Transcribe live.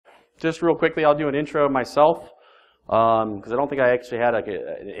Just real quickly, I'll do an intro myself, because I don't think I actually had like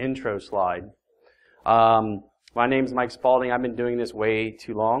an intro slide. My name's Mike Spaulding. I've been doing this way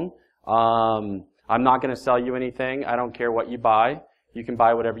too long. I'm not going to sell you anything. I don't care what you buy. You can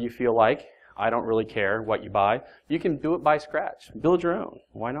buy whatever you feel like. I don't really care what you buy. You can do it by scratch. Build your own.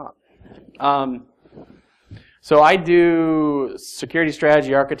 Why not? So I do security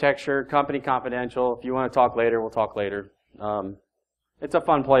strategy, architecture, company confidential. If you want to talk later, we'll talk later. It's a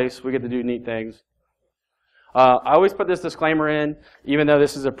fun place. We get to do neat things. I always put this disclaimer in, even though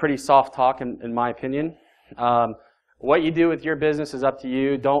this is a pretty soft talk in my opinion. What you do with your business is up to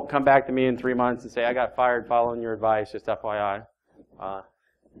you. Don't come back to me in 3 months and say, I got fired following your advice, just FYI.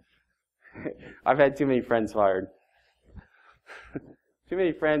 I've had too many friends fired. Too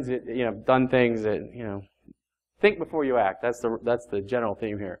many friends that, done things that, think before you act. That's the general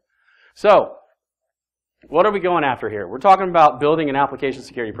theme here. So, what are we going after here? We're talking about building an application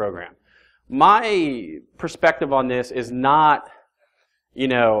security program. My perspective on this is not,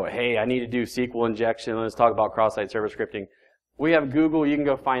 hey, I need to do SQL injection. Let's talk about cross-site server scripting. We have Google. You can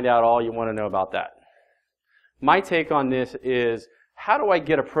go find out all you want to know about that. My take on this is, how do I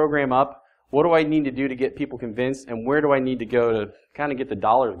get a program up? What do I need to do to get people convinced? And where do I need to go to kind of get the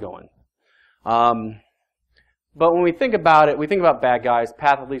dollars going? But when we think about it, we think about bad guys,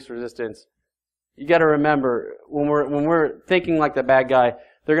 path of least resistance. You got to remember, when we're thinking like the bad guy,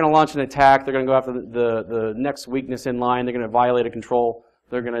 they're going to launch an attack. They're going to go after the next weakness in line. They're going to violate a control.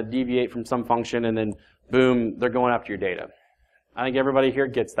 They're going to deviate from some function, and then boom, they're going after your data. I think everybody here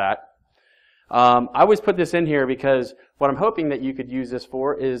gets that. I always put this in here because what I'm hoping that you could use this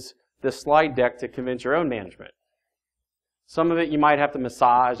for is the slide deck to convince your own management. Some of it you might have to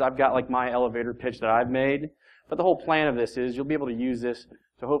massage. I've got like my elevator pitch that I've made. But the whole plan of this is you'll be able to use this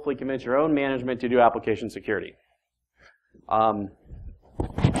to hopefully convince your own management to do application security. I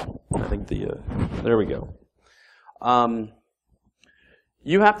think there we go.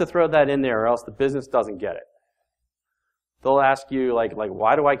 You have to throw that in there or else the business doesn't get it. They'll ask you like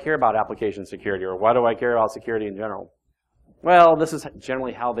why do I care about application security, or why do I care about security in general? Well, this is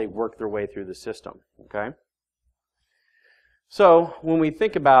generally how they work their way through the system, okay? So when we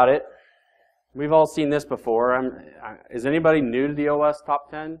think about it, we've all seen this before. Is anybody new to the OS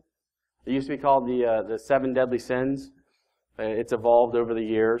Top 10? It used to be called the 7 Deadly Sins. It's evolved over the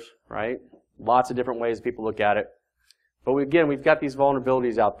years, right? Lots of different ways people look at it. But again, we've got these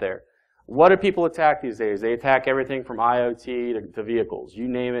vulnerabilities out there. What do people attack these days? They attack everything from IoT to vehicles. You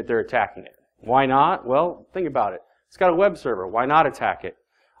name it, they're attacking it. Why not? Well, think about it. It's got a web server. Why not attack it?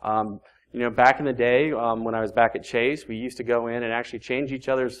 Back in the day, when I was back at Chase, we used to go in and actually change each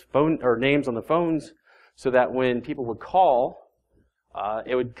other's phone or names on the phones so that when people would call,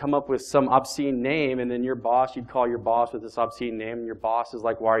 it would come up with some obscene name, and then you'd call your boss with this obscene name, and your boss is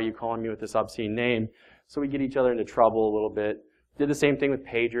like, why are you calling me with this obscene name? So we get each other into trouble a little bit. Did the same thing with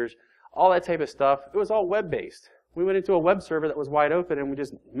pagers. All that type of stuff. It was all web-based. We went into a web server that was wide open, and we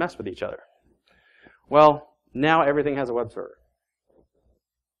just messed with each other. Well, now everything has a web server.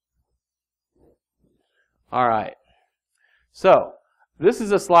 All right. So this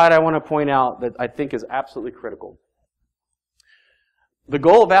is a slide I want to point out that I think is absolutely critical. The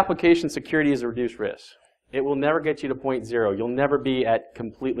goal of application security is to reduce risk. It will never get you to point zero. You'll never be at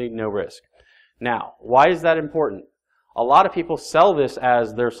completely no risk. Now, why is that important? A lot of people sell this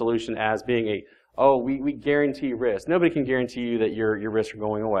as their solution as being we guarantee risk. Nobody can guarantee you that your risks are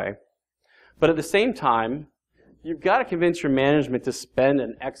going away. But at the same time, you've got to convince your management to spend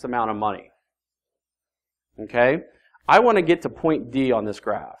an X amount of money. Okay? I want to get to point D on this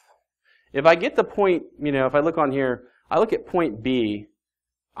graph. If I get to point, if I look on here, I look at point B,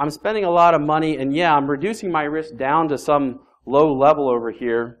 I'm spending a lot of money, and yeah, I'm reducing my risk down to some low level over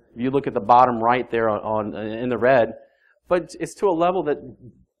here. You look at the bottom right there in the red, but it's to a level that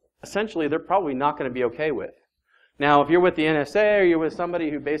essentially they're probably not going to be okay with. Now, if you're with the NSA or you're with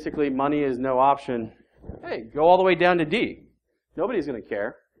somebody who basically money is no option, hey, go all the way down to D. Nobody's going to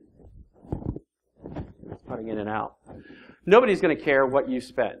care. Cutting in and out. Nobody's going to care what you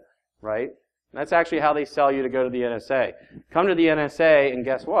spend, right? That's actually how they sell you to go to the NSA. Come to the NSA, and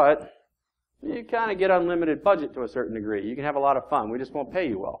guess what? You kind of get unlimited budget to a certain degree. You can have a lot of fun. We just won't pay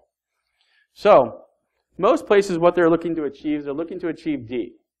you well. So, most places what they're looking to achieve is they're looking to achieve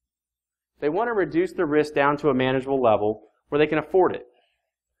D. They want to reduce the risk down to a manageable level where they can afford it.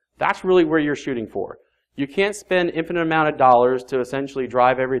 That's really where you're shooting for. You can't spend infinite amount of dollars to essentially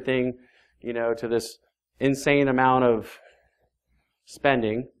drive everything, to this insane amount of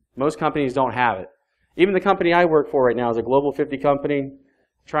spending. Most companies don't have it. Even the company I work for right now is a Global 50 company.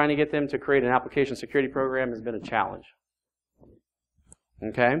 Trying to get them to create an application security program has been a challenge.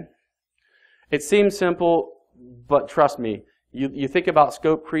 Okay? It seems simple, but trust me, you think about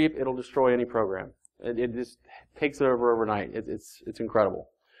scope creep, it'll destroy any program. It just takes it over overnight. It's incredible.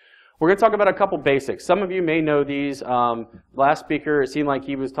 We're going to talk about a couple basics. Some of you may know these. Last speaker, it seemed like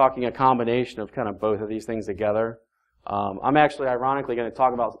he was talking a combination of kind of both of these things together. I'm actually, ironically, going to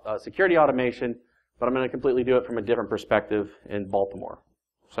talk about security automation, but I'm going to completely do it from a different perspective in Baltimore.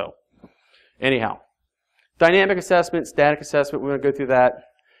 So, anyhow, dynamic assessment, static assessment, we're going to go through that.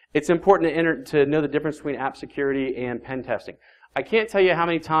 It's important to know the difference between app security and pen testing. I can't tell you how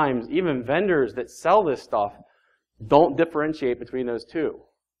many times even vendors that sell this stuff don't differentiate between those two.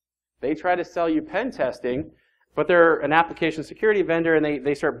 They try to sell you pen testing, but they're an application security vendor, and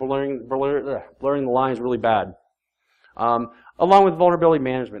they start blurring the lines really bad. Along with vulnerability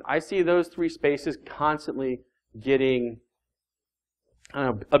management. I see those three spaces constantly getting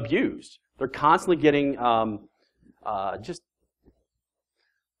abused. They're constantly getting just,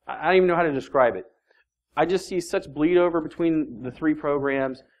 I don't even know how to describe it. I just see such bleed over between the three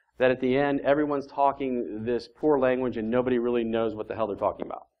programs that at the end, everyone's talking this poor language and nobody really knows what the hell they're talking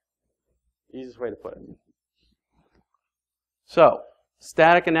about. Easiest way to put it. So,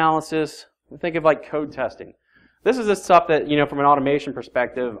 static analysis, think of like code testing. This is the stuff that, from an automation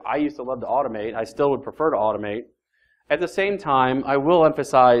perspective, I used to love to automate. I still would prefer to automate. At the same time, I will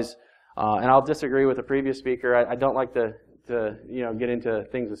emphasize, and I'll disagree with the previous speaker, I don't like to get into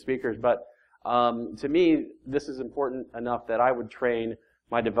things with speakers, but to me, this is important enough that I would train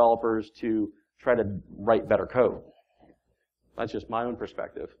my developers to try to write better code. That's just my own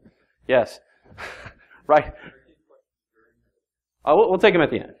perspective. Yes. Right. We'll take them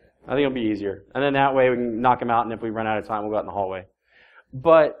at the end. I think it'll be easier. And then that way we can knock them out, and if we run out of time, we'll go out in the hallway.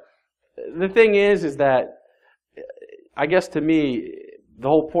 But the thing is that I guess to me, the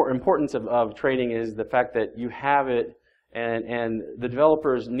whole importance of training is the fact that you have it, and the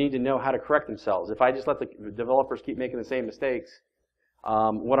developers need to know how to correct themselves. If I just let the developers keep making the same mistakes,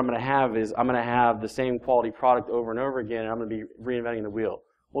 what I'm going to have is I'm going to have the same quality product over and over again, and I'm going to be reinventing the wheel.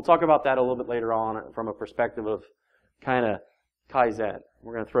 We'll talk about that a little bit later on from a perspective of kind of Kaizen.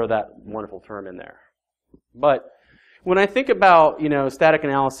 We're going to throw that wonderful term in there. But when I think about static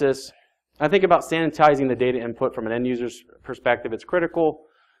analysis, I think about sanitizing the data input from an end user's perspective. It's critical.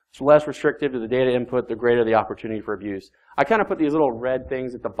 It's less restrictive to the data input, the greater the opportunity for abuse. I kind of put these little red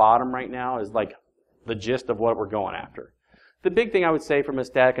things at the bottom right now as like the gist of what we're going after. The big thing I would say from a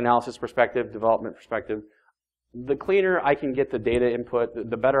static analysis perspective, development perspective, the cleaner I can get the data input,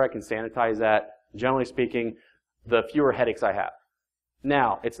 the better I can sanitize that. Generally speaking, the fewer headaches I have.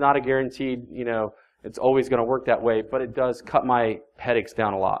 Now, it's not a guaranteed, it's always going to work that way, but it does cut my headaches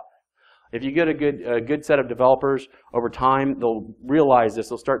down a lot. If you get a good set of developers over time, they'll realize this.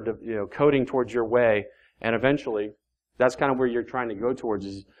 They'll start coding towards your way, and eventually, that's kind of where you're trying to go towards.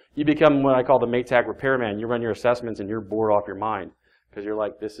 Is you become what I call the Maytag repairman. You run your assessments, and you're bored off your mind because you're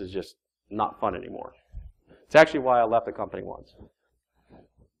like, this is just not fun anymore. It's actually why I left the company once.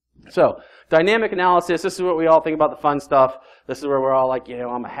 So, dynamic analysis. This is what we all think about the fun stuff. This is where we're all like,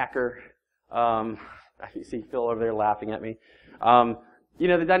 I'm a hacker. You see Phil over there laughing at me.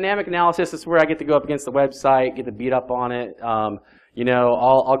 The dynamic analysis is where I get to go up against the website, get to beat up on it. I'll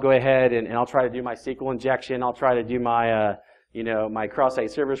go ahead and I'll try to do my SQL injection. I'll try to do my, my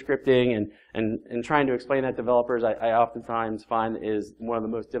cross-site server scripting, and trying to explain that to developers, I oftentimes find is one of the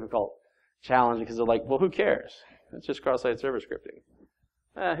most difficult challenges because they're like, well, who cares? It's just cross-site server scripting.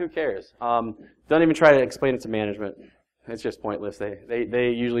 Who cares? Don't even try to explain it to management. It's just pointless.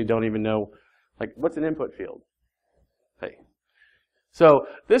 They usually don't even know, like, what's an input field? Hey. So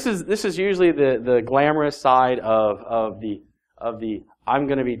this is usually the glamorous side of the I'm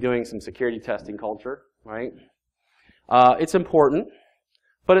going to be doing some security testing culture, right? It's important,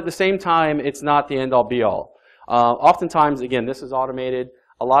 but at the same time, it's not the end all be all. Oftentimes, again, this is automated.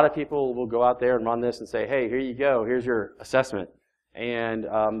 A lot of people will go out there and run this and say, hey, here you go. Here's your assessment. And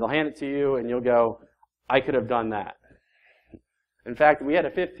they'll hand it to you, and you'll go, I could have done that. In fact, we had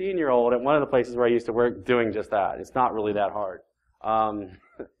a 15-year-old at one of the places where I used to work doing just that. It's not really that hard.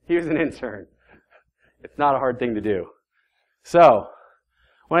 He was an intern. It's not a hard thing to do. So,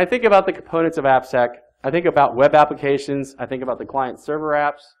 when I think about the components of AppSec, I think about web applications. I think about the client-server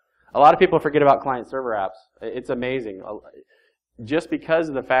apps. A lot of people forget about client-server apps. It's amazing. Just because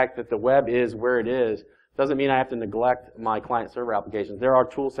of the fact that the web is where it is, doesn't mean I have to neglect my client-server applications. There are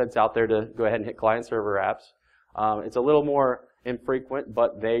tool sets out there to go ahead and hit client-server apps. It's a little more infrequent,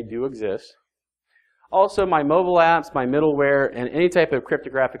 but they do exist. Also, my mobile apps, my middleware, and any type of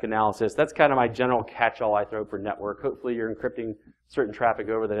cryptographic analysis. That's kind of my general catch-all I throw for network. Hopefully you're encrypting certain traffic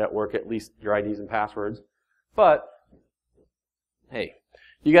over the network, at least your IDs and passwords. But, hey,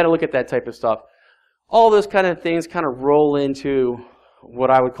 You got to look at that type of stuff. All those kind of things kind of roll into what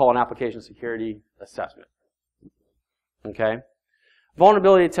I would call an application security assessment. Okay?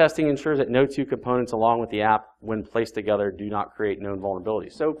 Vulnerability testing ensures that no two components along with the app, when placed together, do not create known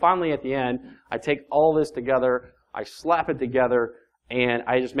vulnerabilities. So finally at the end, I take all this together, I slap it together, and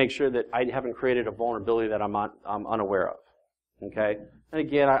I just make sure that I haven't created a vulnerability that I'm unaware of. Okay? And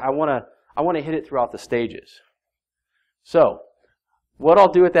again, I want to hit it throughout the stages. So, what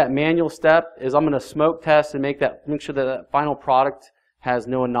I'll do at that manual step is I'm going to smoke test and make sure that that final product has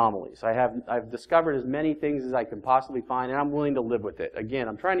no anomalies. I've discovered as many things as I can possibly find, and I'm willing to live with it. Again,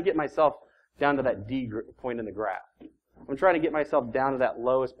 I'm trying to get myself down to that D point in the graph. I'm trying to get myself down to that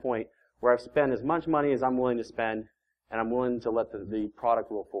lowest point where I've spent as much money as I'm willing to spend, and I'm willing to let the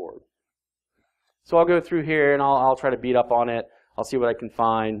product roll forward. So I'll go through here, and I'll try to beat up on it. I'll see what I can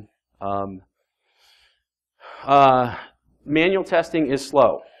find. Manual testing is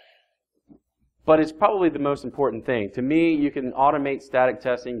slow, but it's probably the most important thing. To me, you can automate static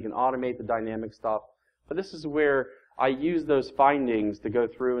testing, you can automate the dynamic stuff, but this is where I use those findings to go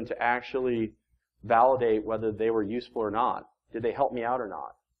through and to actually validate whether they were useful or not. Did they help me out or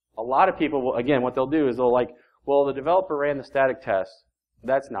not? A lot of people will, again, what they'll do is they'll like, well, the developer ran the static test.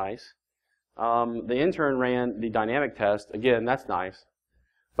 That's nice. The intern ran the dynamic test. Again, that's nice.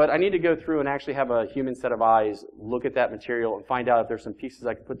 But I need to go through and actually have a human set of eyes look at that material and find out if there's some pieces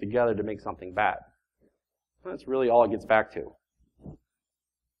I can put together to make something bad. That's really all it gets back to.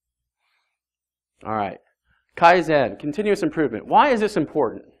 All right. Kaizen, continuous improvement. Why is this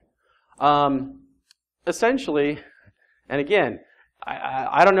important? Essentially, and again,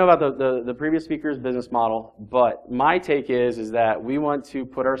 I don't know about the previous speaker's business model, but my take is that we want to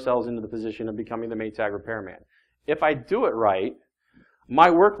put ourselves into the position of becoming the Maytag repairman. If I do it right, my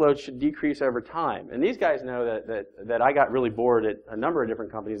workload should decrease over time. And these guys know that I got really bored at a number of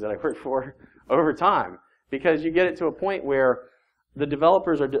different companies that I worked for over time. Because you get it to a point where the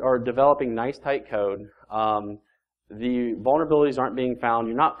developers are developing nice, tight code. The vulnerabilities aren't being found.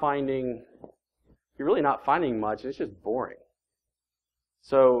 You're really not finding much. It's just boring.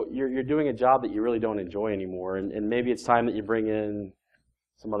 So you're doing a job that you really don't enjoy anymore. And maybe it's time that you bring in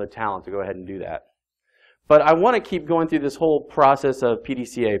some other talent to go ahead and do that. But I want to keep going through this whole process of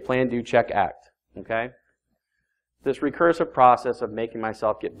PDCA, plan, do, check, act. Okay? This recursive process of making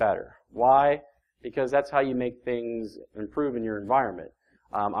myself get better. Why? Because that's how you make things improve in your environment.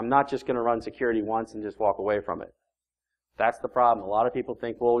 I'm not just going to run security once and just walk away from it. That's the problem. A lot of people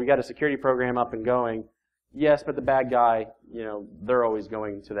think, well, we got a security program up and going. Yes, but the bad guy, they're always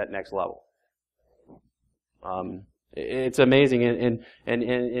going to that next level. It's amazing, and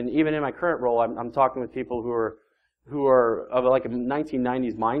even in my current role, I'm talking with people who are of like a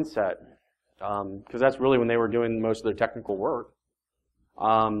 1990s mindset, because that's really when they were doing most of their technical work.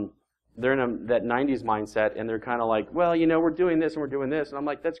 They're in that 90s mindset, and they're kind of like, well, we're doing this and we're doing this, and I'm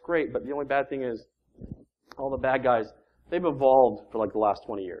like, that's great, but the only bad thing is all the bad guys, they've evolved for like the last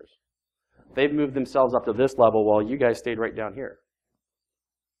 20 years. They've moved themselves up to this level while you guys stayed right down here.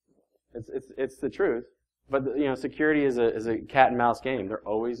 It's the truth. But security is a cat and mouse game. They're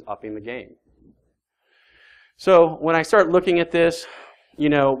always upping the game. So when I start looking at this,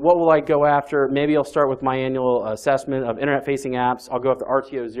 what will I go after? Maybe I'll start with my annual assessment of internet-facing apps. I'll go after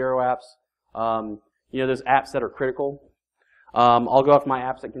RTO0 apps. Those apps that are critical. I'll go after my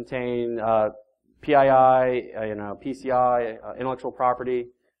apps that contain PII, PCI, intellectual property,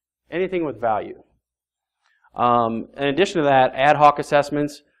 anything with value. In addition to that, ad hoc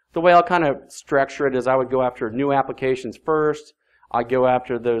assessments. The way I'll kind of structure it is I would go after new applications first. I'd go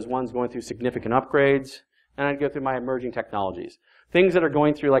after those ones going through significant upgrades. And I'd go through my emerging technologies. Things that are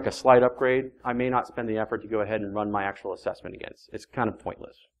going through like a slight upgrade, I may not spend the effort to go ahead and run my actual assessment against. It's kind of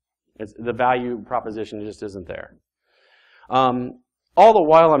pointless. The value proposition just isn't there. All the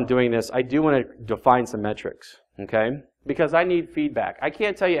while I'm doing this, I do want to define some metrics, okay? Because I need feedback. I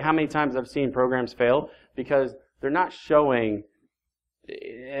can't tell you how many times I've seen programs fail because they're not showing.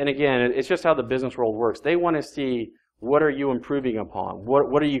 And again, it's just how the business world works. They want to see, what are you improving upon?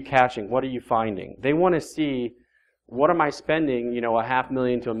 What are you catching? What are you finding? They want to see, what am I spending,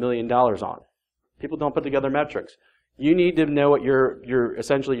 $500,000 to $1 million on? People don't put together metrics. You need to know what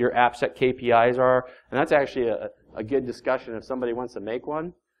essentially your AppSec KPIs are, and that's actually a good discussion if somebody wants to make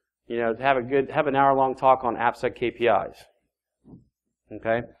one. To have an hour-long talk on AppSec KPIs.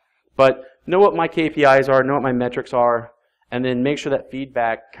 Okay? But know what my KPIs are, know what my metrics are, and then make sure that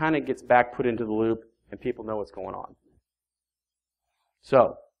feedback kind of gets back put into the loop and people know what's going on.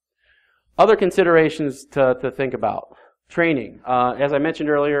 So, other considerations to think about. Training. As I mentioned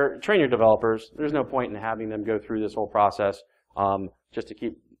earlier, train your developers. There's no point in having them go through this whole process. just to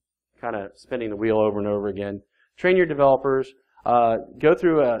keep kind of spinning the wheel over and over again. Train your developers. Go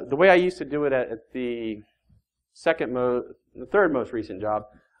through the way I used to do it at the third most recent job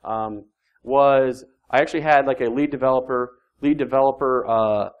was I actually had like a lead developer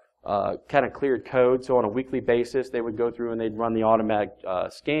kind of cleared code. So on a weekly basis, they would go through and they'd run the automatic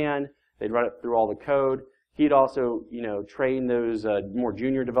scan. They'd run it through all the code. He'd also, train those more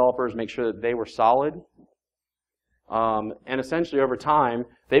junior developers, make sure that they were solid. And essentially, over time,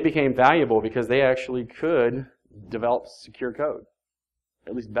 they became valuable because they actually could develop secure code,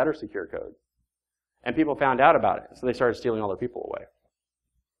 at least better secure code. And people found out about it, so they started stealing all their people away.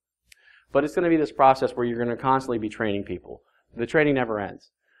 But it's going to be this process where you're going to constantly be training people. The training never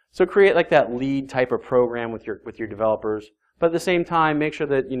ends. So create like that lead type of program with your developers. But at the same time, make sure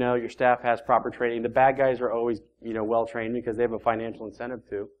that your staff has proper training. The bad guys are always well trained because they have a financial incentive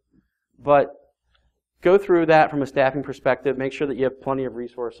to. But go through that from a staffing perspective. Make sure that you have plenty of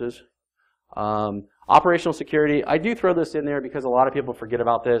resources. Operational security. I do throw this in there because a lot of people forget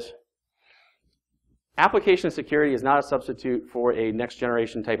about this. Application security is not a substitute for a next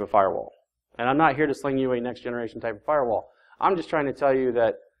generation type of firewall. And I'm not here to sling you a next generation type of firewall. I'm just trying to tell you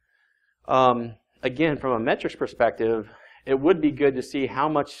that, again, from a metrics perspective, it would be good to see how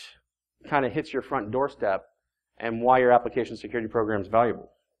much kind of hits your front doorstep and why your application security program is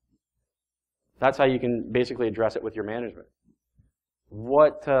valuable. That's how you can basically address it with your management.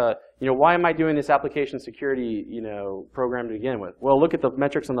 Why am I doing this application security, program to begin with? Well, look at the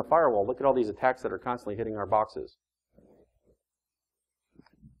metrics on the firewall. Look at all these attacks that are constantly hitting our boxes.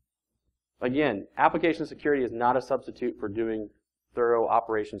 Again, application security is not a substitute for doing thorough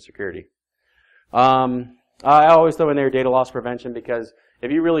operation security. I always throw in there data loss prevention because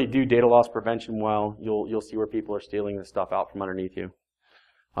if you really do data loss prevention well, you'll see where people are stealing this stuff out from underneath you.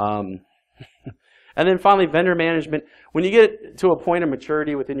 And then finally, vendor management. When you get to a point of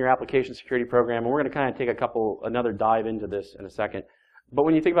maturity within your application security program, and we're going to kind of take another dive into this in a second. But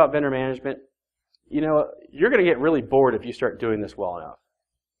when you think about vendor management, you're going to get really bored if you start doing this well enough.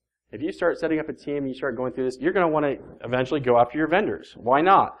 If you start setting up a team and you start going through this, you're going to want to eventually go after your vendors. Why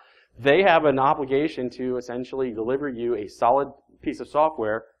not? They have an obligation to essentially deliver you a solid piece of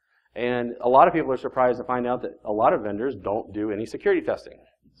software, and a lot of people are surprised to find out that a lot of vendors don't do any security testing.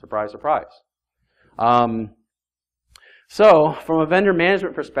 Surprise, surprise. So from a vendor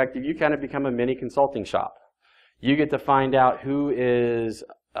management perspective, you kind of become a mini consulting shop. You get to find out who is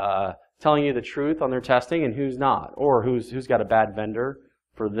telling you the truth on their testing and who's not, or who's got a bad vendor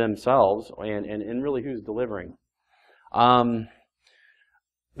for themselves, and really who's delivering.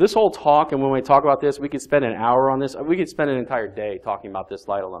 This whole talk, and when we talk about this, we could spend an hour on this. We could spend an entire day talking about this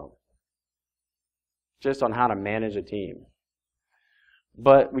slide alone, just on how to manage a team.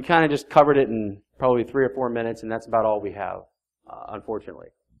 But we kind of just covered it in probably 3 or 4 minutes, and that's about all we have, unfortunately.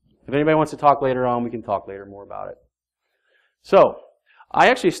 If anybody wants to talk later on, we can talk later more about it. So, I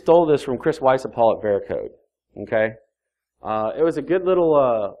actually stole this from Chris Weissapal at Veracode. Okay, it was a good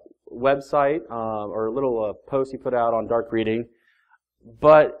little website or a little post he put out on dark reading,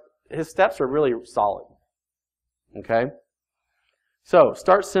 but his steps are really solid. Okay, so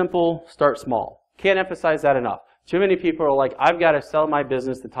start simple, start small. Can't emphasize that enough. Too many people are like, I've got to sell my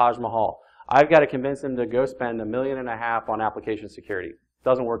business to Taj Mahal. I've got to convince them to go spend $1.5 million on application security.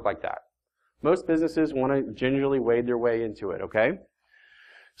 Doesn't work like that. Most businesses want to gingerly wade their way into it, okay?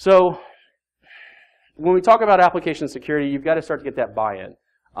 So when we talk about application security, you've got to start to get that buy-in.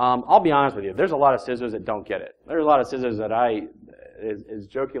 I'll be honest with you. There's a lot of CISOs that don't get it. There's a lot of CISOs that as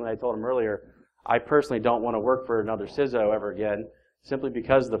jokingly I told him earlier, I personally don't want to work for another CISO ever again, simply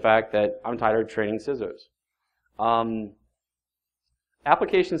because of the fact that I'm tired of training CISOs.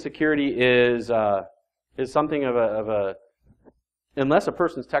 Application security is something of a unless a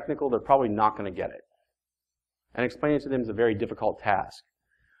person's technical, they're probably not going to get it. And explaining it to them is a very difficult task.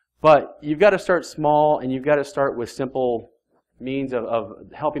 But you've got to start small, and you've got to start with simple means of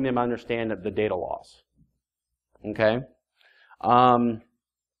helping them understand the data loss. Okay?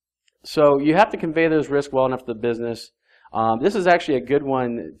 So you have to convey those risks well enough to the business. This is actually a good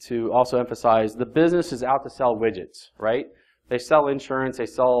one to also emphasize. The business is out to sell widgets, right? They sell insurance, they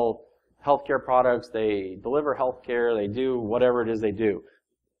sell healthcare products, they deliver healthcare, they do whatever it is they do.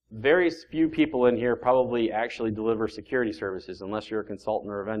 Very few people in here probably actually deliver security services unless you're a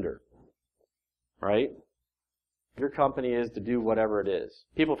consultant or a vendor, right? Your company is to do whatever it is.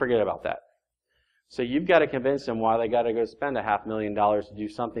 People forget about that. So you've got to convince them why they got to go spend $500,000 to do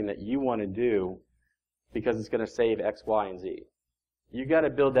something that you want to do because it's going to save X, Y, and Z. You've got to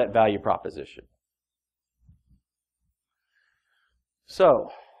build that value proposition. So,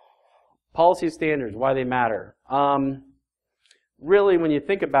 policy standards, why they matter. really, when you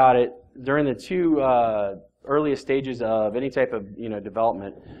think about it, during the two earliest stages of any type of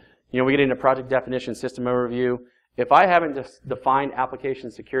development, we get into project definition, system overview. If I haven't defined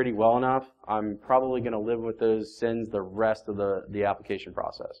application security well enough, I'm probably going to live with those sins the rest of the application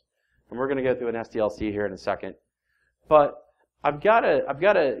process. And we're going to go through an SDLC here in a second. But I've got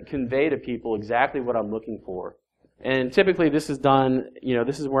to convey to people exactly what I'm looking for. And typically this is done,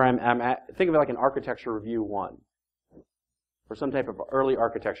 this is where I'm at. Think of it like an architecture review 1. Or some type of early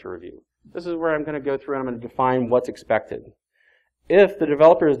architecture review. This is where I'm going to go through and I'm going to define what's expected. If the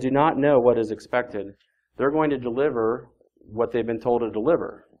developers do not know what is expected, they're going to deliver what they've been told to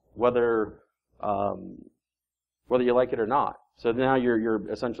deliver, whether you like it or not. So now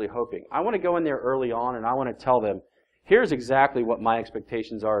you're essentially hoping. I want to go in there early on and I want to tell them, here's exactly what my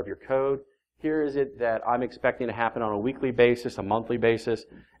expectations are of your code. Here is it that I'm expecting to happen on a weekly basis, a monthly basis,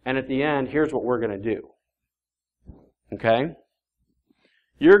 and at the end, here's what we're going to do. Okay?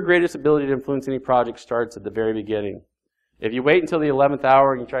 Your greatest ability to influence any project starts at the very beginning. If you wait until the 11th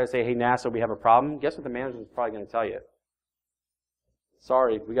hour and you try to say, hey, NASA, we have a problem, guess what the manager is probably going to tell you?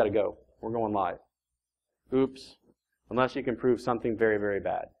 Sorry, we got to go. We're going live. Oops. Unless you can prove something very, very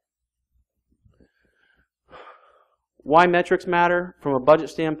bad. Why metrics matter? From a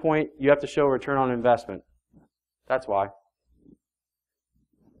budget standpoint, you have to show a return on investment. That's why.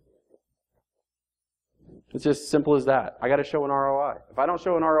 It's just simple as that. I got to show an ROI. If I don't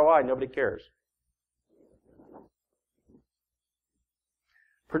show an ROI, nobody cares.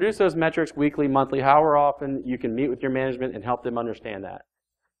 Produce those metrics weekly, monthly, however often you can meet with your management and help them understand that.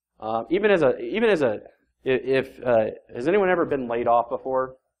 Has anyone ever been laid off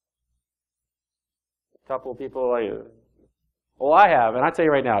before? A couple of people like, well, I have, and I tell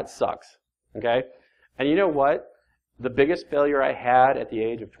you right now, it sucks. Okay, and you know what? The biggest failure I had at the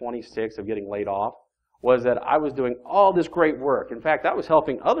age of 26 of getting laid off was that I was doing all this great work. In fact, I was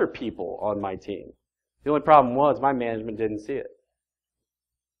helping other people on my team. The only problem was my management didn't see it.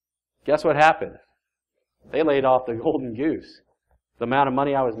 Guess what happened? They laid off the golden goose. The amount of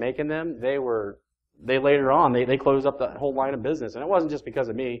money I was making them, they later on, they closed up the whole line of business. And it wasn't just because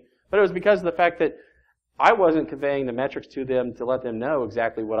of me, but it was because of the fact that I wasn't conveying the metrics to them to let them know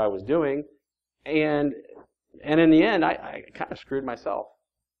exactly what I was doing. And in the end, I kind of screwed myself.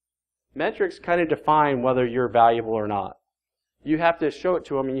 Metrics kind of define whether you're valuable or not. You have to show it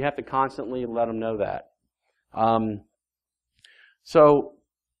to them, and you have to constantly let them know that. So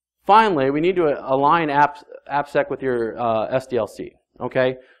finally, we need to align AppSec with your SDLC.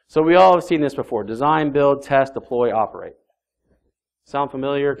 Okay? So we all have seen this before. Design, build, test, deploy, operate. Sound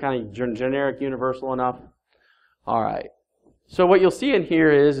familiar? Kind of generic, universal enough? All right. So what you'll see in here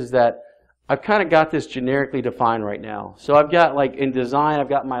is that I've kind of got this generically defined right now. So I've got, like, in design, I've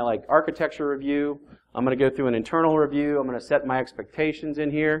got my, like, architecture review. I'm going to go through an internal review. I'm going to set my expectations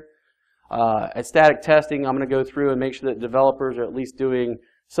in here. At static testing, I'm going to go through and make sure that developers are at least doing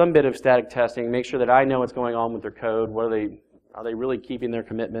some bit of static testing, make sure that I know what's going on with their code. Are they really keeping their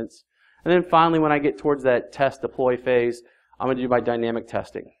commitments? And then finally, when I get towards that test deploy phase, I'm going to do my dynamic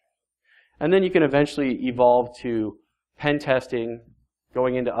testing. And then you can eventually evolve to pen testing,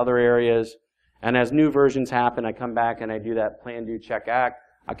 going into other areas. And as new versions happen, I come back and I do that plan, do, check, act.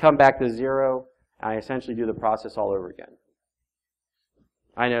 I come back to 0, and I essentially do the process all over again.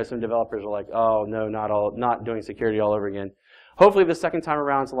 I know some developers are like, oh, no, not doing security all over again. Hopefully the second time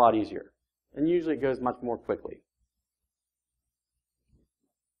around it's a lot easier. And usually it goes much more quickly.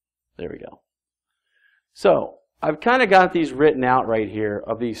 There we go. So I've kind of got these written out right here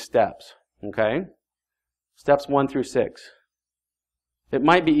of these steps. Okay? Steps 1 through 6. It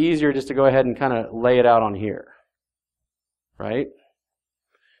might be easier just to go ahead and kind of lay it out on here. Right?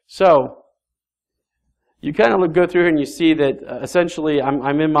 So you kind of go through here and you see that essentially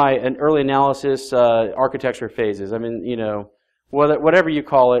I'm in my early analysis architecture phases. I'm in, whatever you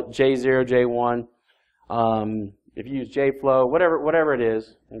call it, J0, J1. If you use JFlow, whatever it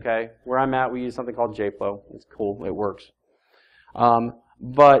is, okay. Where I'm at, we use something called JFlow. It's cool. It works.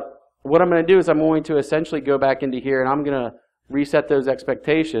 But what I'm going to do is I'm going to essentially go back into here and I'm going to reset those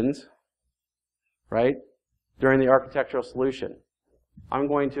expectations, right, during the architectural solution. I'm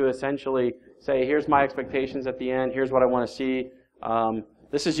going to essentially say, here's my expectations at the end. Here's what I want to see.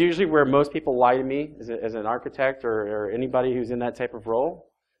 This is usually where most people lie to me as an architect or anybody who's in that type of role.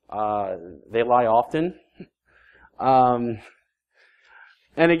 They lie often. And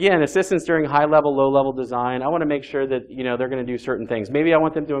again, assistance during high-level, low-level design, I want to make sure that they're going to do certain things. Maybe I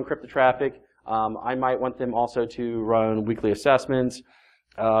want them to encrypt the traffic. I might want them also to run weekly assessments.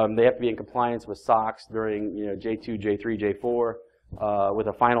 They have to be in compliance with SOX during J2, J3, J4, with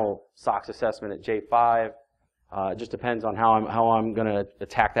a final SOX assessment at J5. It just depends on how I'm going to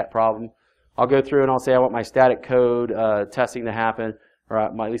attack that problem. I'll go through and I'll say I want my static code testing to happen, or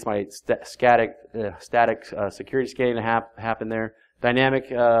at least my static security scanning to happen there. Dynamic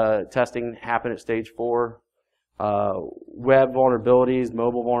testing happen at stage 4. Web vulnerabilities,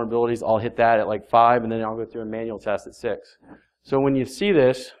 mobile vulnerabilities, I'll hit that at like 5, and then I'll go through a manual test at 6. So when you see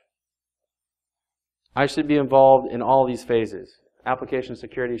this, I should be involved in all these phases. Application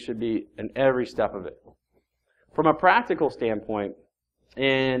security should be in every step of it. From a practical standpoint,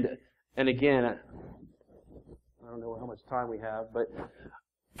 and again, I don't know how much time we have, but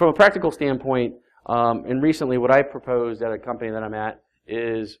from a practical standpoint, and recently what I proposed at a company that I'm at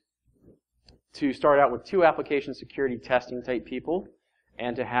is to start out with 2 application security testing type people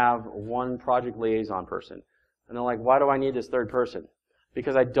and to have 1 project liaison person. And they're like, why do I need this 3rd person?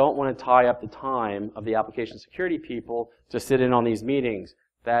 Because I don't want to tie up the time of the application security people to sit in on these meetings.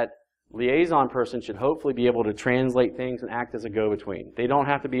 That liaison person should hopefully be able to translate things and act as a go-between. They don't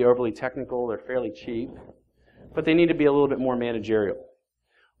have to be overly technical, they're fairly cheap, but they need to be a little bit more managerial.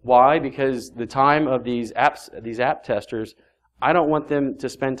 Why? Because the time of these app testers, I don't want them to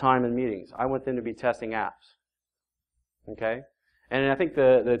spend time in meetings. I want them to be testing apps. Okay? And I think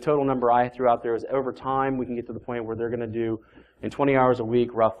the total number I threw out there is over time we can get to the point where they're going to do, in 20 hours a week,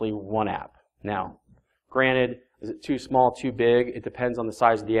 roughly 1 app. Now, granted, is it too small, too big? It depends on the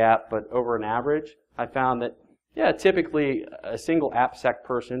size of the app, but over an average, I found that, yeah, typically a single AppSec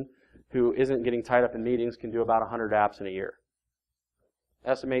person who isn't getting tied up in meetings can do about 100 apps in a year.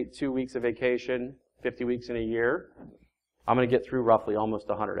 Estimate 2 weeks of vacation, 50 weeks in a year. I'm going to get through roughly almost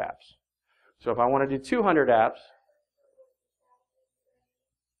 100 apps. So if I want to do 200 apps,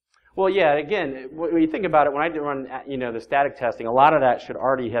 well, yeah, again, when you think about it, when I run the static testing, a lot of that should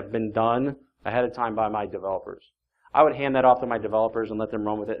already have been done ahead of time by my developers. I would hand that off to my developers and let them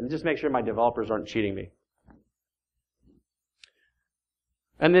run with it and just make sure my developers aren't cheating me.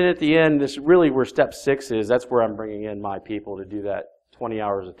 And then at the end, this really where step 6 is, that's where I'm bringing in my people to do that 20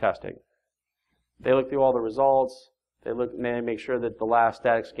 hours of testing. They look through all the results. They make sure that the last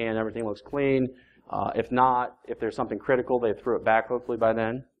static scan, everything looks clean. If not, if there's something critical, they throw it back hopefully by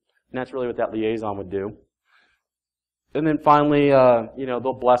then. And that's really what that liaison would do. And then finally,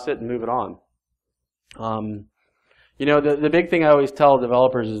 they'll bless it and move it on. The big thing I always tell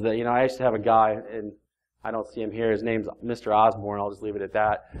developers is that, I used to have a guy, and I don't see him here. His name's Mr. Osborne. I'll just leave it at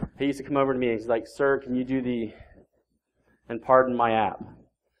that. He used to come over to me and he's like, "Sir, can you do and pardon my app?"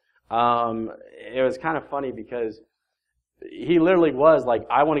 It was kind of funny because he literally was like,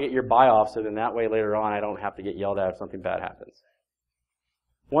 "I want to get your buy-off so then that way later on I don't have to get yelled at if something bad happens."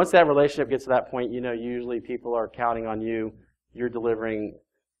 Once that relationship gets to that point, usually people are counting on you. You're delivering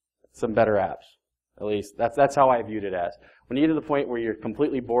some better apps. At least that's how I viewed it as. When you get to the point where you're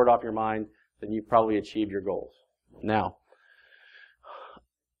completely bored off your mind, then you've probably achieved your goals. Now,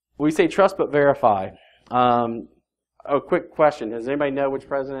 we say trust but verify. Quick question. Does anybody know which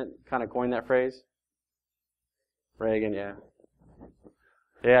president kind of coined that phrase? Reagan, yeah.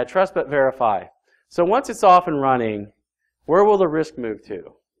 Yeah, trust but verify. So once it's off and running, where will the risk move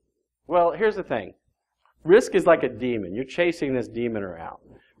to? Well, here's the thing. Risk is like a demon. You're chasing this demon around.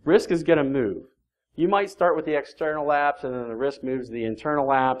 Risk is going to move. You might start with the external apps, and then the risk moves to the internal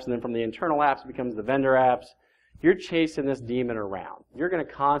apps, and then from the internal apps it becomes the vendor apps. You're chasing this demon around. You're going to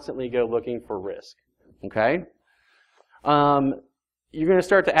constantly go looking for risk. Okay? You're going to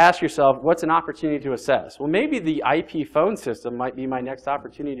start to ask yourself, what's an opportunity to assess? Well, maybe the IP phone system might be my next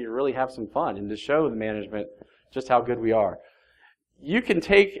opportunity to really have some fun and to show the management just how good we are. You can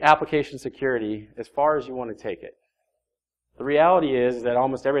take application security as far as you want to take it. The reality is that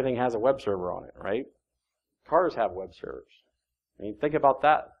almost everything has a web server on it, right? Cars have web servers. I mean, think about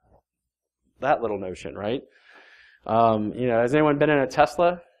that little notion, right? Has anyone been in a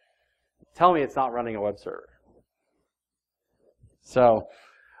Tesla? Tell me it's not running a web server. So,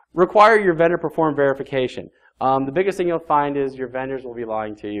 require your vendor perform verification. The biggest thing you'll find is your vendors will be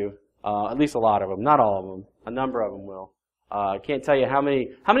lying to you. At least a lot of them, not all of them. A number of them will. I can't tell you how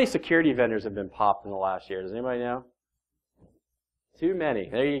many security vendors have been popped in the last year. Does anybody know? Too many.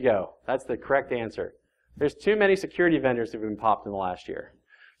 There you go. That's the correct answer. There's too many security vendors that have been popped in the last year.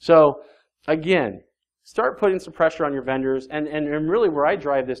 So, again, start putting some pressure on your vendors. And really where I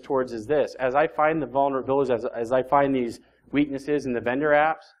drive this towards is this. As I find the vulnerabilities, as I find these weaknesses in the vendor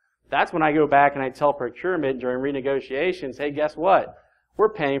apps, that's when I go back and I tell procurement during renegotiations, hey, guess what?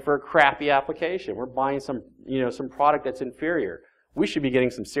 We're paying for a crappy application. We're buying some product that's inferior. We should be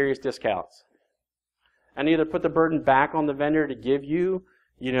getting some serious discounts. And either put the burden back on the vendor to give you,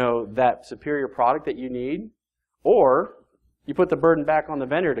 that superior product that you need, or you put the burden back on the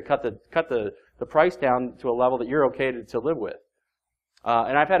vendor to cut the the price down to a level that you're okay to live with.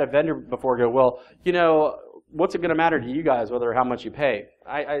 And I've had a vendor before go, well, you know, what's it going to matter to you guys whether how much you pay?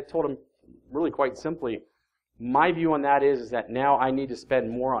 I told him really quite simply, my view on that is that now I need to spend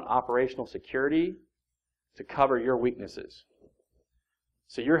more on operational security to cover your weaknesses.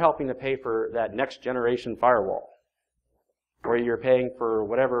 So you're helping to pay for that next generation firewall, or you're paying for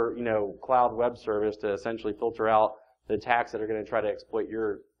whatever, you know, cloud web service to essentially filter out the attacks that are going to try to exploit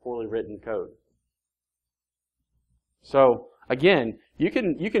your poorly written code. So again, you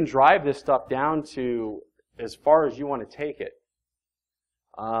can drive this stuff down to as far as you want to take it.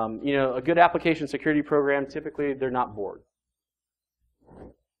 You know, a good application security program, typically they're not bored.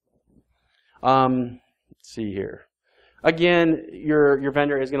 Let's see here. Again, your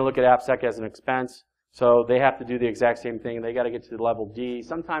vendor is going to look at AppSec as an expense, so they have to do the exact same thing. They got to get to level D.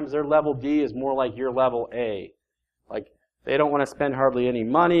 Sometimes their level D is more like your level A. Like, they don't want to spend hardly any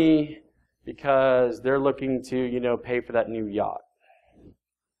money because they're looking to, you know, pay for that new yacht.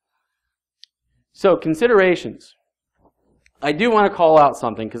 So, considerations. I do want to call out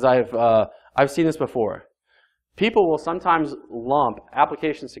something because I've seen this before. People will sometimes lump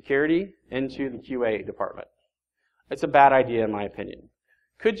application security into the QA department. It's a bad idea in my opinion.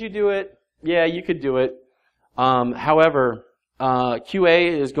 Could you do it? Yeah, you could do it. However,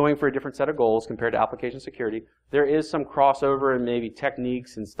 QA is going for a different set of goals compared to application security. There is some crossover in maybe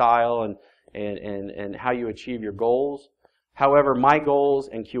techniques and style and how you achieve your goals. However, my goals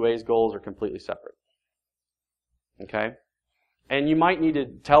and QA's goals are completely separate. Okay? And you might need to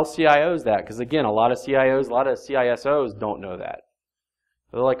tell CIOs that, because again, a lot of CIOs, a lot of CISOs don't know that.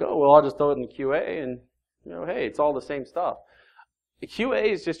 They're like, oh, well, I'll just throw it in the QA and, you know, hey, it's all the same stuff. The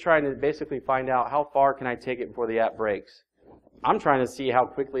QA is just trying to basically find out how far can I take it before the app breaks. I'm trying to see how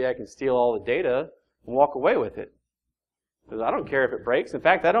quickly I can steal all the data and walk away with it. Because I don't care if it breaks. In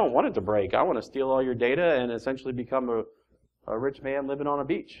fact, I don't want it to break. I want to steal all your data and essentially become a rich man living on a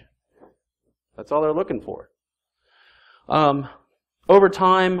beach. That's all they're looking for. Over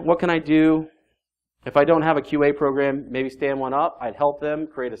time, what can I do? If I don't have a QA program, maybe stand one up. I'd help them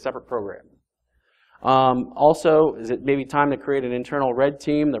create a separate program. Also, is it maybe time to create an internal red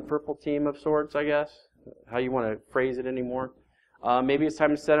team, the purple team of sorts, I guess? How you want to phrase it anymore? Maybe it's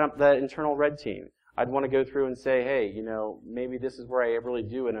time to set up that internal red team. I'd want to go through and say, hey, you know, maybe this is where I really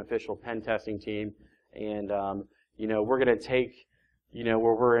do an official pen testing team, and you know, we're going to take, you know,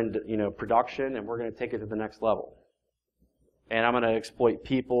 where we're in, you know, production, and we're going to take it to the next level. And I'm going to exploit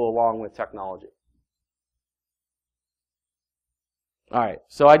people along with technology. All right,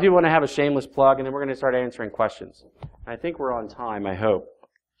 so I do want to have a shameless plug, and then we're going to start answering questions. I think we're on time, I hope.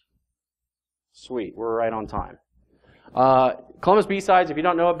 Sweet, we're right on time. Columbus B-Sides, if you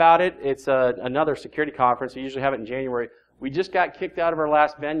don't know about it, it's another security conference. We usually have it in January. We just got kicked out of our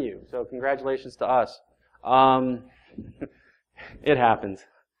last venue, so congratulations to us. It happens.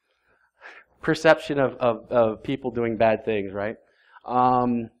 Perception of people doing bad things, right?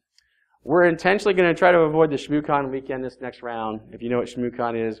 We're intentionally going to try to avoid the ShmooCon weekend this next round. If you know what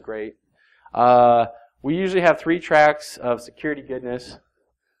ShmooCon is, great. We usually have 3 tracks of security goodness.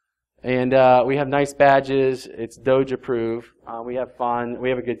 And we have nice badges. It's Doge approved. We have fun. We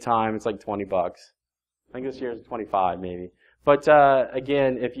have a good time. It's like $20. I think this year is 25 maybe. But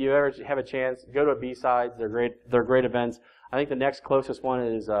again, if you ever have a chance, go to a B-Sides. They're great. They're great events. I think the next closest one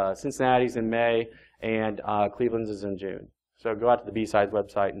is Cincinnati's in May, and Cleveland's is in June. So go out to the B-Sides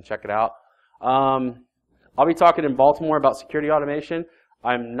website and check it out. I'll be talking in Baltimore about security automation.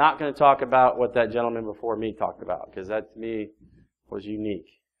 I'm not going to talk about what that gentleman before me talked about, because that to me was unique.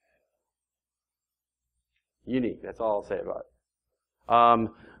 Unique, that's all I'll say about it.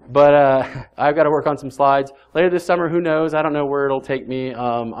 But I've got to work on some slides. Later this summer, who knows? I don't know where it'll take me.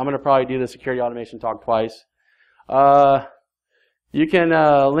 I'm going to probably do the security automation talk twice. You can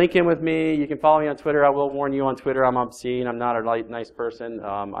link in with me. You can follow me on Twitter. I will warn you on Twitter, I'm obscene. I'm not a nice person.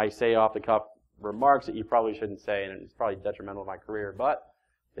 I say off-the-cuff remarks that you probably shouldn't say, and it's probably detrimental to my career, but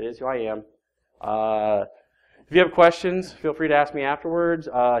it is who I am. If you have questions, feel free to ask me afterwards.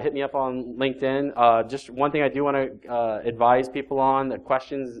 Hit me up on LinkedIn. Just one thing I do want to advise people on, that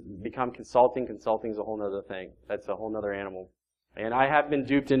questions become consulting. Consulting is a whole other thing. That's a whole other animal. And I have been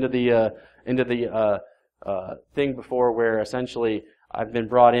duped into the thing before where essentially I've been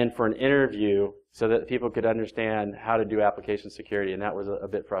brought in for an interview so that people could understand how to do application security, and that was a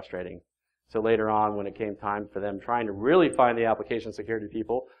bit frustrating. So later on, when it came time for them trying to really find the application security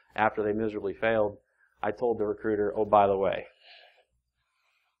people after they miserably failed, I told the recruiter, oh, by the way.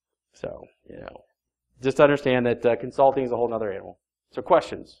 So, you know, just understand that consulting is a whole other animal. So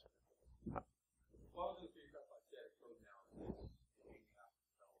questions?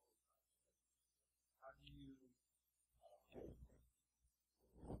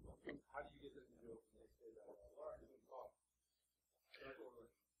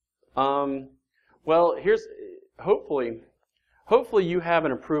 Well, hopefully you have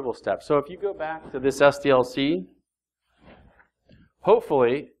an approval step. So if you go back to this SDLC,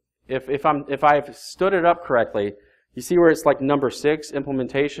 hopefully, if I've stood it up correctly, you see where it's like number 6,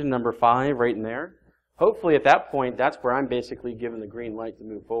 implementation, number 5, right in there? Hopefully at that point, that's where I'm basically given the green light to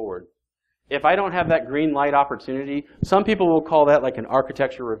move forward. If I don't have that green light opportunity, some people will call that like an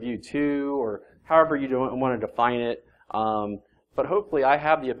architecture review 2, or however you want to define it. But hopefully I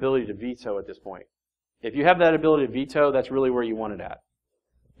have the ability to veto at this point. If you have that ability to veto, that's really where you want it at.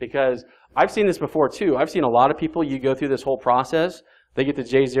 Because I've seen this before too. I've seen a lot of people, you go through this whole process, they get to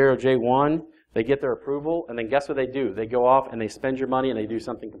J0, J1, they get their approval, and then guess what they do? They go off and they spend your money and they do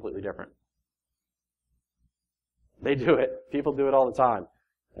something completely different. They do it. People do it all the time.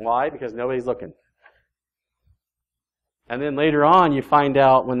 Why? Because nobody's looking. And then later on, you find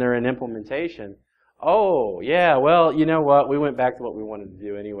out when they're in implementation, oh, yeah, well, you know what? We went back to what we wanted to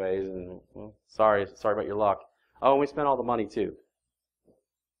do anyways, and well, sorry about your luck. Oh, and we spent all the money too.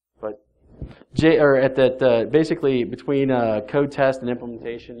 But basically between code test and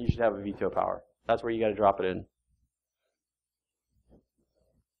implementation, you should have a veto power. That's where you got to drop it in.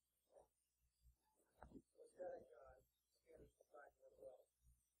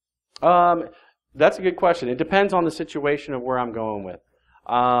 That's a good question. It depends on the situation of where I'm going with.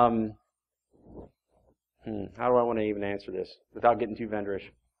 How do I want to even answer this without getting too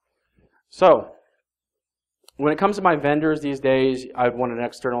vendorish? So, when it comes to my vendors these days, I'd want an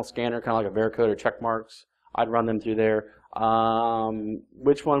external scanner, kind of like a Veracode or check marks. I'd run them through there.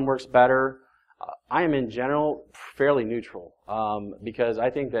 Which one works better? I am in general fairly neutral because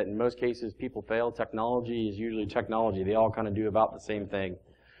I think that in most cases people fail. Technology is usually technology. They all kind of do about the same thing.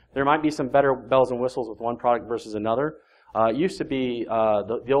 There might be some better bells and whistles with one product versus another. It used to be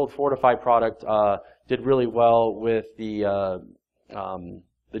the old Fortify product did really well with the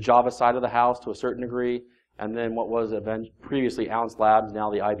Java side of the house to a certain degree, and then what was previously Ounce Labs, now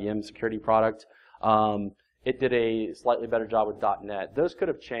the IBM security product, it did a slightly better job with .NET. Those could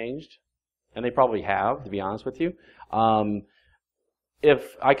have changed, and they probably have, to be honest with you.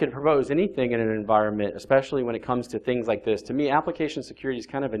 If I could propose anything in an environment, especially when it comes to things like this, to me, application security is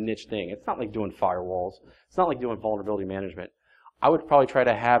kind of a niche thing. It's not like doing firewalls. It's not like doing vulnerability management. I would probably try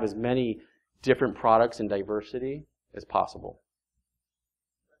to have as many different products and diversity as possible.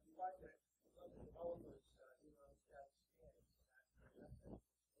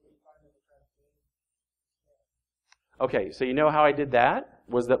 Okay, so you know how I did that?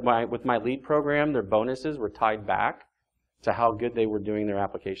 Was that with my lead program, their bonuses were tied back to how good they were doing their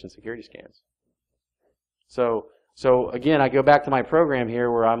application security scans. So again, I go back to my program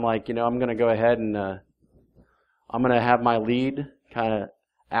here where I'm like, I'm going to go ahead and I'm going to have my lead kind of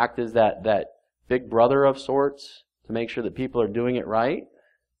act as that big brother of sorts to make sure that people are doing it right.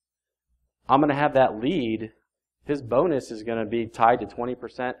 I'm going to have that lead, his bonus is going to be tied to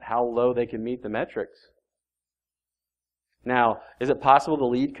 20% how low they can meet the metrics. Now, is it possible the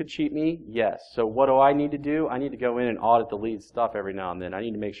lead could cheat me? Yes. So what do I need to do? I need to go in and audit the lead stuff every now and then. I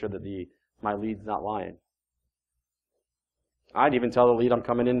need to make sure that my lead's not lying. I'd even tell the lead I'm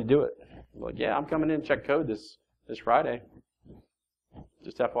coming in to do it. I'm like, yeah, I'm coming in to check code this Friday.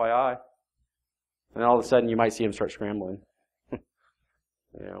 Just FYI. And then all of a sudden you might see him start scrambling.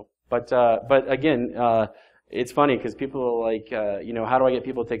 But again, it's funny because people are like, how do I get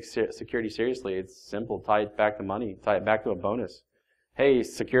people to take security seriously? It's simple. Tie it back to money. Tie it back to a bonus. Hey,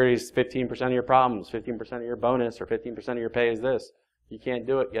 security is 15% of your problems, 15% of your bonus, or 15% of your pay is this. You can't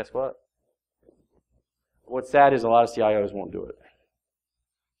do it. Guess what? What's sad is a lot of CIOs won't do it.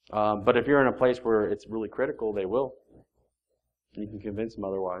 But if you're in a place where it's really critical, they will. You can convince them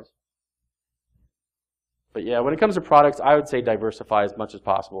otherwise. But yeah, when it comes to products, I would say diversify as much as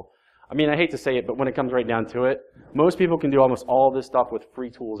possible. I mean, I hate to say it, but when it comes right down to it, most people can do almost all this stuff with free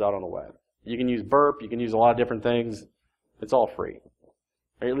tools out on the web. You can use Burp, you can use a lot of different things. It's all free,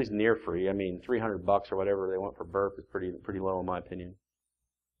 or at least near free. I mean, $300 or whatever they want for Burp is pretty low in my opinion.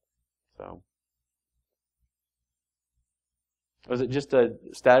 So, was it just a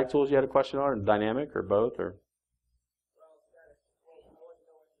static tools you had a question on, or dynamic, or both, or?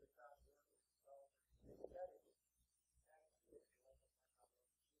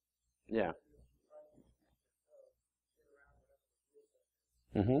 Yeah.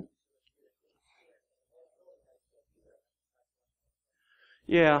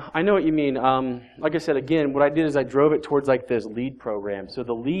 Yeah, I know what you mean. Like I said, again, what I did is I drove it towards like this lead program. So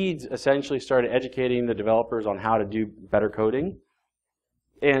the leads essentially started educating the developers on how to do better coding.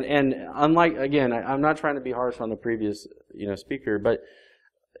 And unlike, again, I'm not trying to be harsh on the previous speaker, but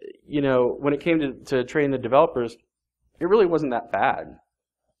when it came to training the developers, it really wasn't that bad.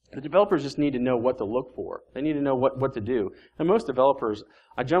 The developers just need to know what to look for. They need to know what to do. And most developers,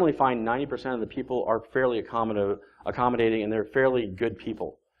 I generally find 90% of the people are fairly accommodating, and they're fairly good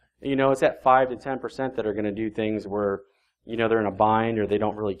people. You know, it's that 5 to 10% that are going to do things where, you know, they're in a bind or they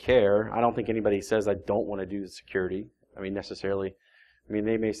don't really care. I don't think anybody says I don't want to do the security. I mean, necessarily. I mean,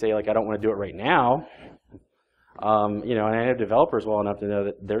 they may say, like, I don't want to do it right now. You know, and I have developers well enough to know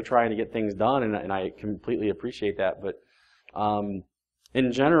that they're trying to get things done, and I completely appreciate that. But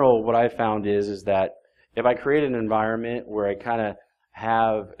in general, what I've found is that if I create an environment where I kind of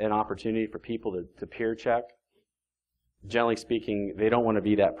have an opportunity for people to peer check, generally speaking, they don't want to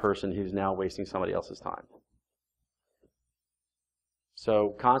be that person who's now wasting somebody else's time.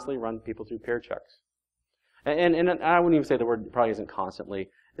 So constantly run people through peer checks. And I wouldn't even say the word probably isn't constantly.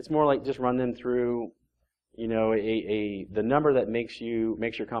 It's more like just run them through, you know, the number that makes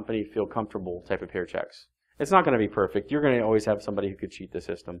your company feel comfortable type of peer checks. It's not going to be perfect. You're going to always have somebody who could cheat the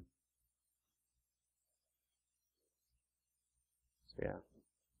system. So, yeah.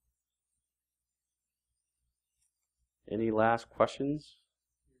 Any last questions?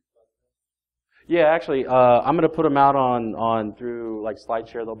 Yeah, actually, I'm going to put them out on through like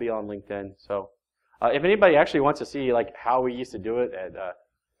SlideShare. They'll be on LinkedIn. So, if anybody actually wants to see like how we used to do it at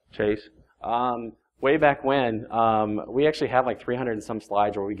Chase, way back when, we actually have like 300 and some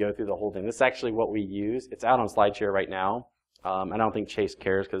slides where we go through the whole thing. This is actually what we use. It's out on SlideShare right now. I don't think Chase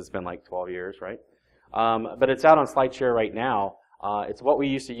cares because it's been like 12 years, right? But it's out on SlideShare right now. It's what we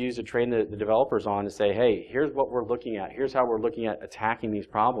used to use to train the developers on to say, hey, here's what we're looking at. Here's how we're looking at attacking these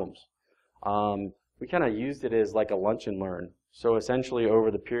problems. We kind of used it as like a lunch and learn. So essentially over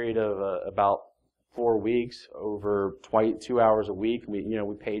the period of about 4 weeks, over 2 hours a week, we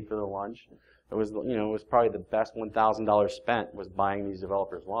paid for the lunch. It was probably the best $1,000 spent was buying these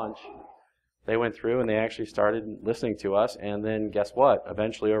developers lunch. They went through and they actually started listening to us, and then guess what?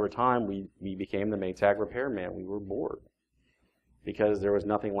 Eventually over time we became the Maytag repairman. We were bored because there was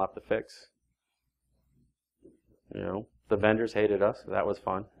nothing left to fix. You know, the vendors hated us, so that was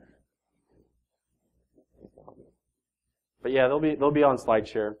fun. But yeah, they'll be on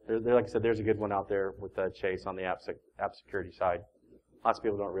SlideShare. There, like I said, there's a good one out there with Chase on the app security side. Lots of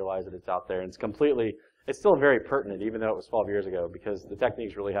people don't realize that it's out there, and it's still very pertinent, even though it was 12 years ago, because the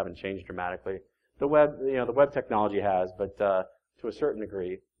techniques really haven't changed dramatically. The web technology has, but to a certain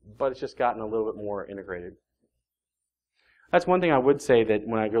degree, but it's just gotten a little bit more integrated. That's one thing I would say, that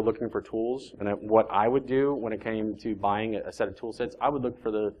when I go looking for tools, and what I would do when it came to buying a set of tool sets, I would look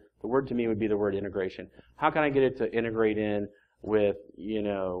for the word to me would be the word integration. How can I get it to integrate in with, you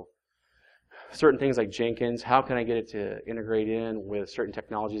know, certain things like Jenkins? How can I get it to integrate in with certain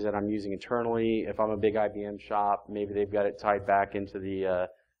technologies that I'm using internally? If I'm a big IBM shop, maybe they've got it tied back into the,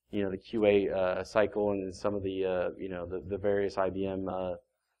 the QA cycle and some of the, the various IBM,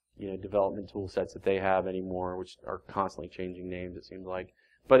 development tool sets that they have anymore, which are constantly changing names, it seems like.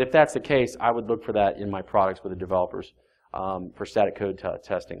 But if that's the case, I would look for that in my products with the developers for static code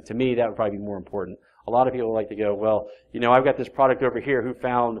testing. To me, that would probably be more important. A lot of people like to go, well, I've got this product over here who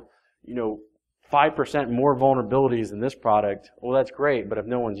found, 5% more vulnerabilities than this product. Well, that's great, but if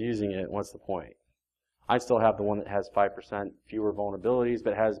no one's using it, what's the point? I still have the one that has 5% fewer vulnerabilities,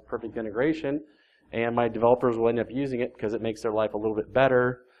 but has perfect integration, and my developers will end up using it because it makes their life a little bit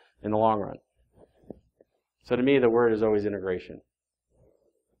better in the long run. So to me, the word is always integration.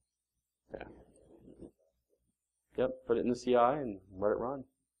 Yeah. Yep, put it in the CI and let it run.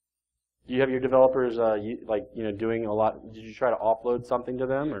 Do you have your developers doing a lot? Did you try to offload something to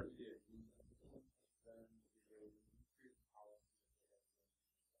them, or?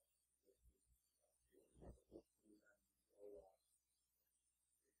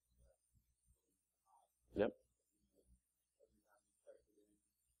 Yep.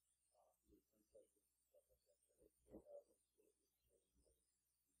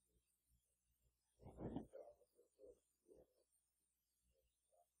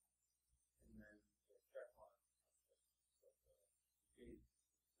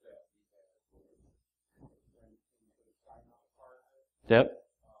 Yep.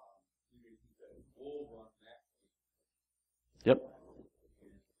 Yep.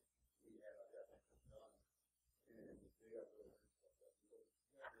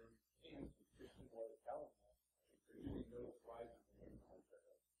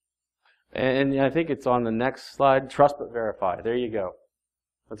 And I think it's on the next slide, trust but verify. There you go.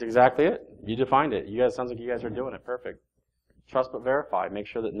 That's exactly it. You defined it. You guys, sounds like you guys are doing it. Perfect. Trust but verify. Make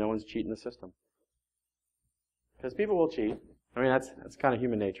sure that no one's cheating the system. Because people will cheat. I mean, that's kind of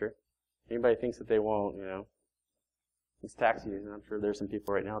human nature. Anybody thinks that they won't, It's tax season. I'm sure there's some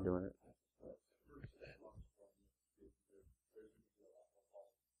people right now doing it.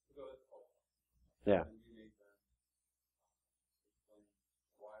 Yeah.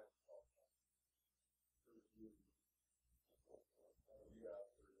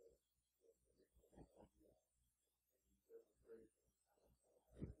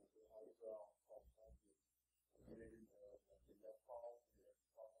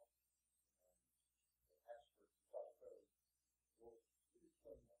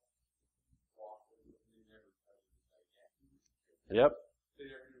 Yep.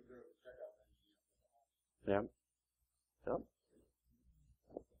 Yep. Yep.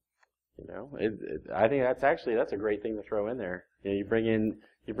 You know, I think that's a great thing to throw in there. You know,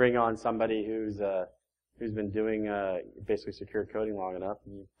 you bring on somebody who's been doing basically secure coding long enough,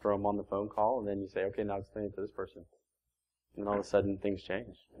 and you throw them on the phone call, and then you say, okay, now explain it to this person, and all of a sudden things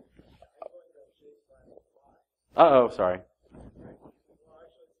change. Uh-oh, sorry.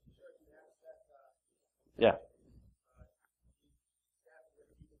 Yeah.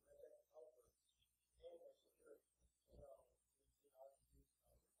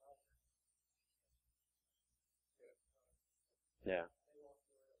 Yeah.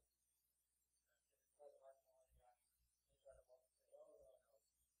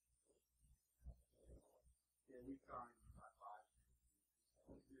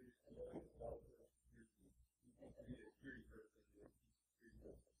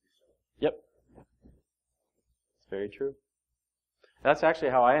 Yep. It's very true. That's actually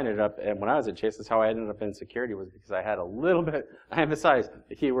how I ended up, and when I was at Chase, that's how I ended up in security, was because I had a little bit, I emphasize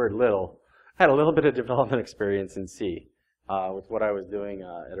the key word little, I had a little bit of development experience in C with what I was doing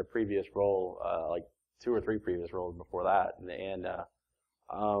at a previous role, like 2 or 3 previous roles before that.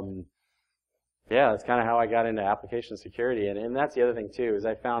 Yeah, that's kind of how I got into application security. And that's the other thing, too, is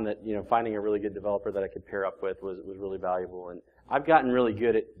I found that, you know, finding a really good developer that I could pair up with was really valuable. And I've gotten really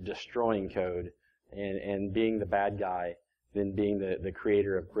good at destroying code and being the bad guy than being the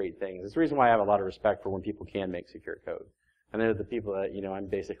creator of great things. It's the reason why I have a lot of respect for when people can make secure code. And they're the people that, you know, I'm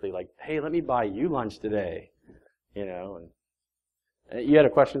basically like, hey, let me buy you lunch today. You know, and you had a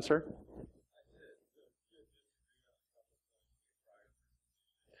question, sir?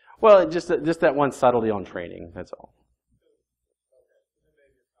 Well, just that one subtlety on training, that's all.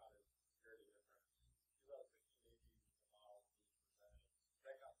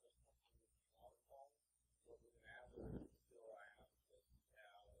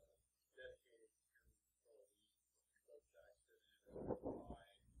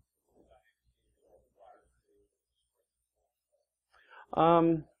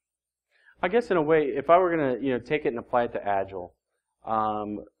 I guess in a way, if I were going to, you know, take it and apply it to Agile,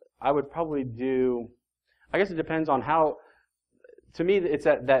 I would probably do, I guess it depends on how, to me, it's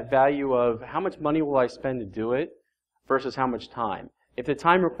that value of how much money will I spend to do it versus how much time. If the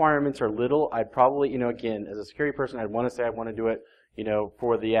time requirements are little, I'd probably, you know, again, as a security person, I'd want to say I want to do it, you know,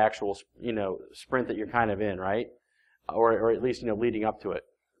 for the actual, you know, sprint that you're kind of in, right? Or at least, you know, leading up to it.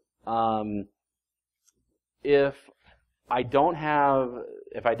 If I don't have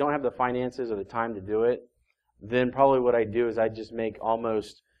the finances or the time to do it, then probably what I do is I just make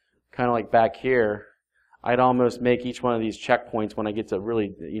almost kind of like back here, I'd almost make each one of these checkpoints when I get to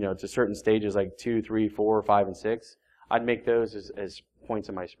really, you know, to certain stages like 2, 3, 4, 5, and 6. I'd make those as points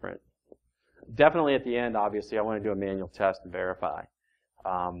in my sprint. Definitely at the end, obviously, I want to do a manual test and verify.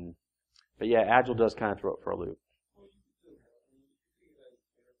 But yeah, Agile does kind of throw it for a loop.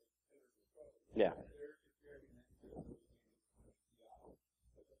 Yeah.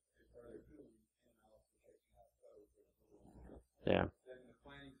 Yeah.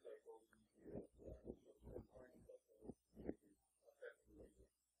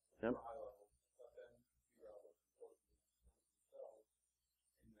 Yep.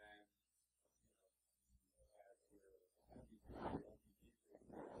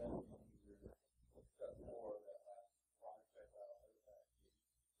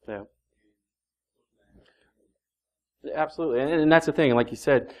 Yeah. Absolutely, and that's the thing. Like you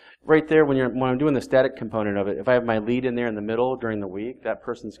said, right there when I'm doing the static component of it, if I have my lead in there in the middle during the week, that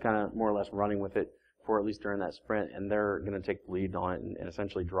person's kind of more or less running with it for at least during that sprint, and they're going to take the lead on it and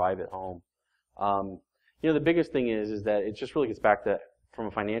essentially drive it home. You know, the biggest thing is that it just really gets back to, from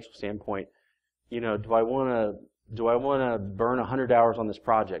a financial standpoint, you know, do I want to burn 100 hours on this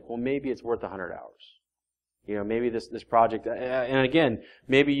project? Well, maybe it's worth 100 hours. You know, maybe this project, and again,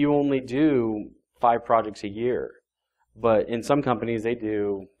 maybe you only do 5 projects a year. But in some companies, they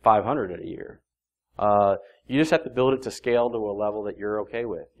do 500 a year. You just have to build it to scale to a level that you're okay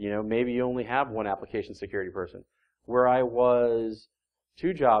with. You know, maybe you only have one application security person. Where I was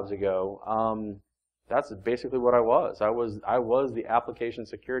 2 jobs ago, that's basically what I was. I was the application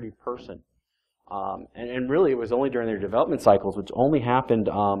security person. And really, it was only during their development cycles, which only happened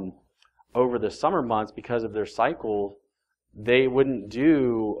over the summer months, because of their cycle, they wouldn't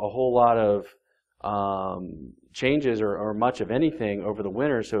do a whole lot of changes or much of anything over the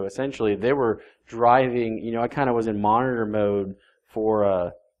winter. So essentially, they were driving. I kind of was in monitor mode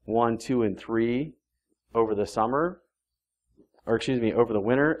for 1, 2, and 3 over the summer, or excuse me, over the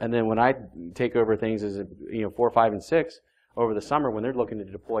winter. And then when I take over things as 4, 5, and 6 over the summer, when they're looking to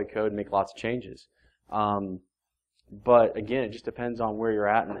deploy code and make lots of changes. But again, it just depends on where you're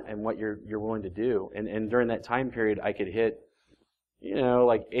at and what you're willing to do. And during that time period, I could hit,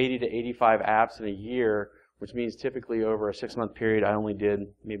 like 80 to 85 apps in a year, which means typically over a 6-month period, I only did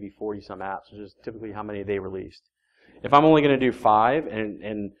maybe 40 some apps, which is typically how many they released. If I'm only going to do 5,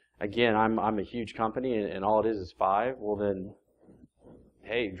 and again, I'm a huge company, and all it is 5, well then,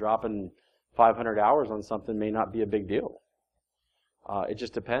 hey, dropping 500 hours on something may not be a big deal. It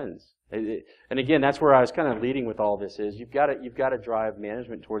just depends. And again, that's where I was kind of leading with all this is you've got to drive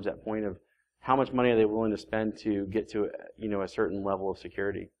management towards that point of how much money are they willing to spend to get to a certain level of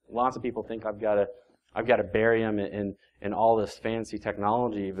security. Lots of people think I've got to bury them in all this fancy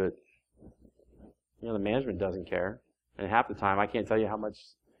technology, but the management doesn't care. And half the time, I can't tell you how much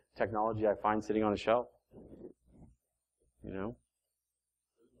technology I find sitting on a shelf.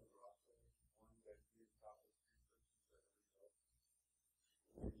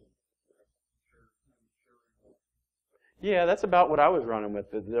 Yeah, that's about what I was running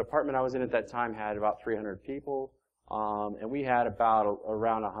with. The department I was in at that time had about 300 people, and we had about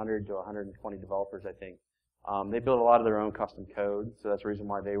around 100 to 120 developers, I think. They built a lot of their own custom code, so that's the reason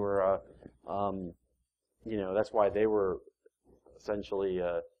why they were, that's why they were essentially,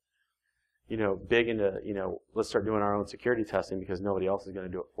 big into, let's start doing our own security testing because nobody else is going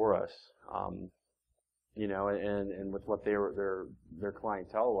to do it for us. And with what their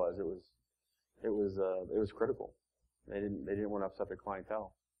clientele was, it was critical. They didn't want to upset their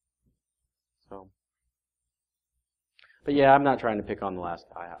clientele. So, but yeah, I'm not trying to pick on the last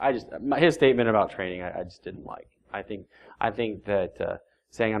guy. His statement about training, I just didn't like. I think that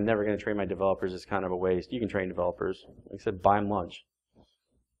saying I'm never going to train my developers is kind of a waste. You can train developers. Like I said, buy them lunch.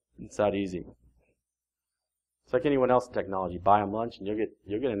 It's that easy. It's like anyone else in technology. Buy them lunch, and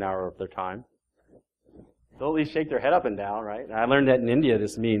you'll get an hour of their time. They'll at least shake their head up and down, right? And I learned that in India.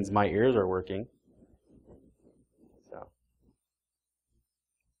 This means my ears are working.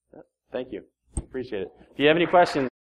 Thank you. Appreciate it. If you have any questions,